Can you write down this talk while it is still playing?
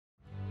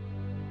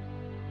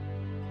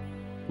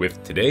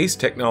With today's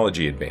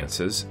technology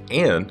advances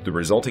and the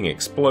resulting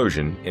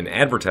explosion in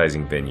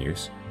advertising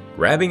venues,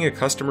 grabbing a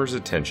customer's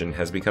attention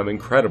has become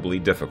incredibly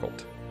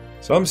difficult.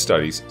 Some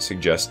studies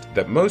suggest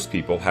that most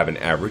people have an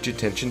average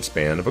attention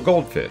span of a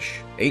goldfish,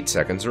 8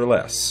 seconds or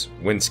less,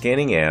 when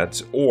scanning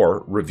ads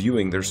or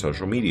reviewing their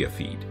social media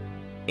feed.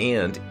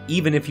 And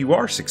even if you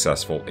are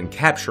successful in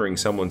capturing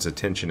someone's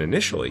attention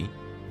initially,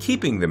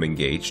 keeping them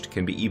engaged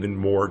can be even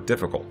more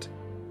difficult.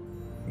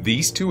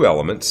 These two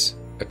elements,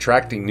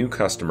 attracting new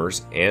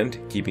customers and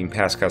keeping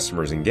past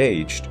customers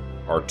engaged,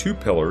 are two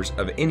pillars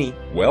of any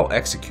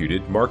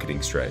well-executed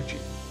marketing strategy.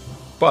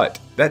 But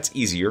that's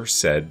easier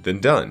said than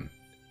done.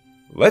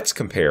 Let's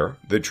compare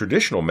the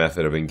traditional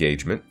method of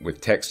engagement with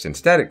text and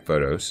static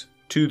photos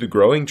to the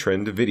growing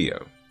trend of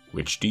video.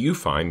 Which do you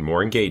find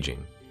more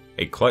engaging?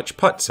 A clutch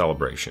putt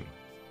celebration.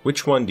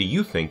 Which one do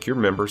you think your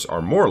members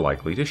are more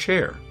likely to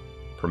share?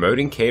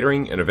 Promoting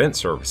catering and event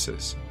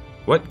services.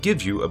 What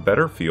gives you a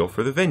better feel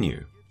for the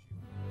venue?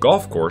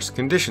 Golf course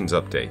conditions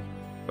update.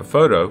 A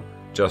photo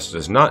just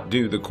does not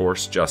do the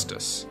course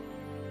justice.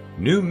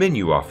 New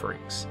menu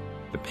offerings.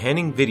 The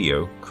panning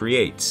video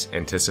creates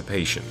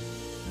anticipation.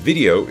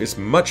 Video is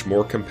much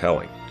more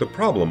compelling. The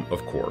problem,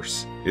 of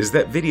course, is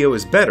that video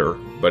is better,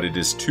 but it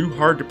is too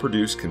hard to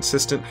produce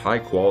consistent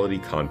high-quality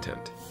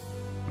content.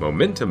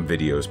 Momentum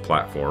Video's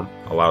platform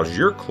allows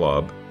your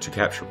club to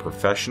capture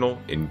professional,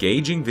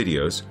 engaging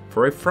videos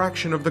for a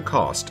fraction of the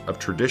cost of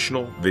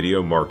traditional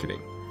video marketing.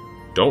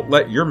 Don't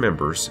let your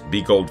members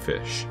be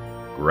goldfish.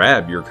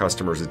 Grab your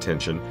customers'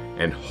 attention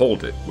and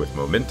hold it with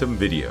Momentum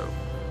Video.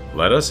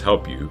 Let us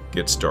help you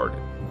get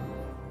started.